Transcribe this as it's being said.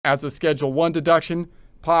as a Schedule 1 deduction,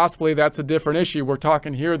 possibly that's a different issue. We're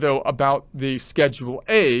talking here, though, about the Schedule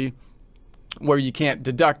A, where you can't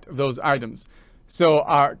deduct those items. So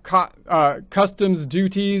customs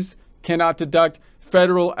duties cannot deduct,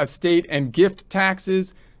 federal, estate, and gift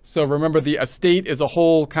taxes. So remember, the estate is a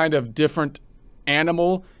whole kind of different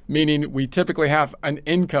animal, meaning we typically have an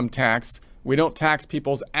income tax. We don't tax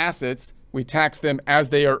people's assets. We tax them as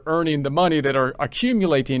they are earning the money that are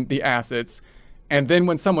accumulating the assets. And then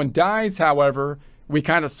when someone dies, however, we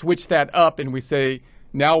kind of switch that up and we say,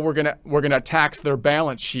 now we're gonna tax their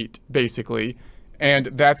balance sheet, basically. And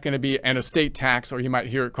that's going to be an estate tax, or you might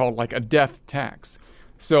hear it called like a death tax.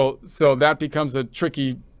 So that becomes a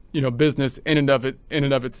tricky, business in and of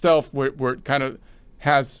itself, where it kind of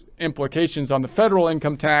has implications on the federal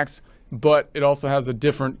income tax, but it also has a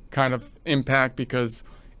different kind of impact because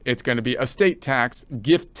it's going to be estate tax.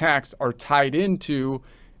 Gift tax are tied into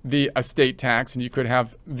the estate tax, and you could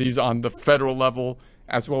have these on the federal level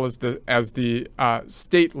as well as the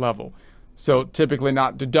state level. So typically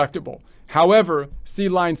not deductible. However, see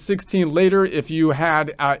line 16 later if you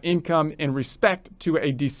had income in respect to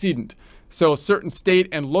a decedent. So certain state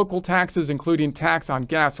and local taxes, including tax on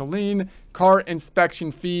gasoline, car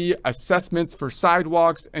inspection fee, assessments for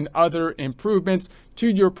sidewalks, and other improvements to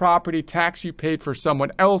your property, tax you paid for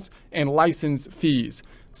someone else, and license fees.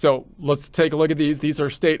 So let's take a look at these. These are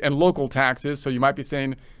state and local taxes. So you might be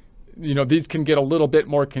saying, these can get a little bit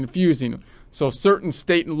more confusing. So certain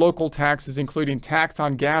state and local taxes, including tax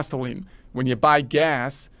on gasoline. When you buy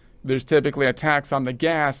gas, there's typically a tax on the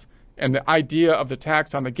gas, and the idea of the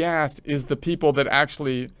tax on the gas is the people that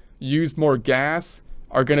actually use more gas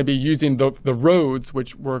are going to be using the roads,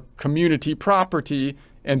 which were community property,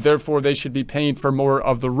 and therefore they should be paying for more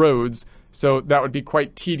of the roads. So that would be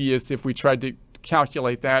quite tedious if we tried to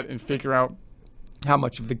calculate that and figure out how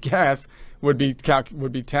much of the gas would be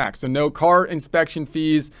taxed. So no car inspection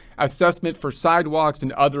fees, assessment for sidewalks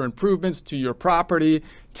and other improvements to your property,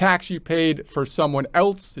 tax you paid for someone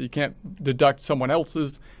else, so you can't deduct someone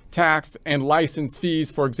else's tax, and license fees,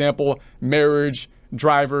 for example, marriage,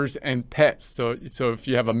 drivers, and pets. So if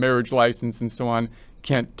you have a marriage license and so on,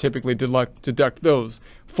 can't typically deduct those.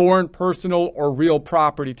 Foreign personal or real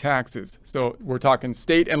property taxes. So we're talking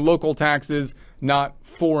state and local taxes, not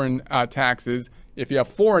foreign taxes. If you have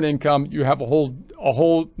foreign income, you have a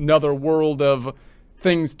whole nother world of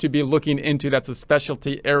things to be looking into. That's a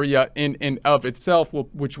specialty area in and of itself,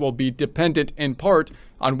 which will be dependent in part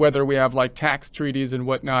on whether we have like tax treaties and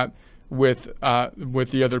whatnot with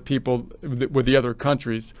the other people, with the other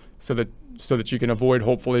countries, so that you can avoid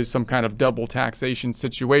hopefully some kind of double taxation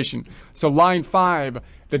situation. So line 5,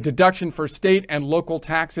 the deduction for state and local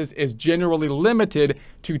taxes is generally limited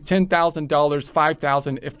to $10,000,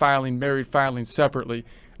 $5,000 if filing separately.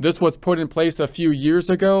 This was put in place a few years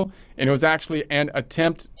ago, and it was actually an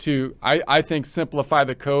attempt to, I think, simplify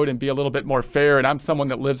the code and be a little bit more fair. And I'm someone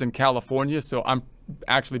that lives in California, so I'm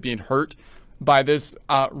actually being hurt by this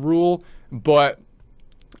rule. But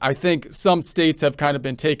I think some states have kind of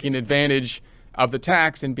been taking advantage of the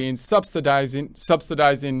tax and being subsidizing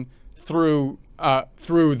through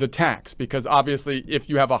the tax, because obviously if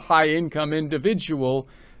you have a high income individual,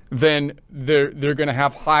 then they're going to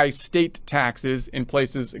have high state taxes in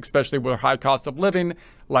places, especially with high cost of living,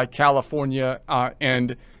 like California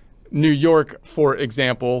and New York, for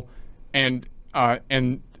example, and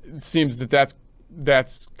it seems that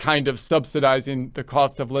that's kind of subsidizing the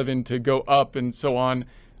cost of living to go up and so on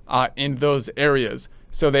in those areas.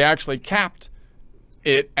 So they actually capped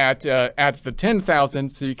it at the 10,000,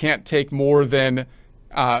 so you can't take more than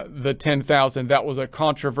the 10,000. That was a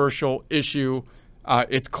controversial issue.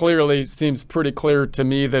 It's clearly seems pretty clear to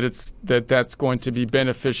me that that's going to be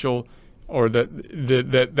beneficial, or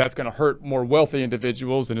that's going to hurt more wealthy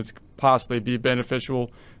individuals, and it's possibly be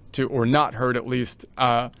beneficial to, or not hurt at least,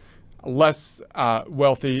 less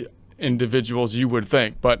wealthy individuals, you would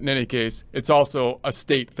think. But in any case, it's also a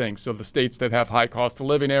state thing. So the states that have high cost of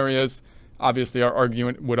living areas obviously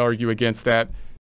would argue against that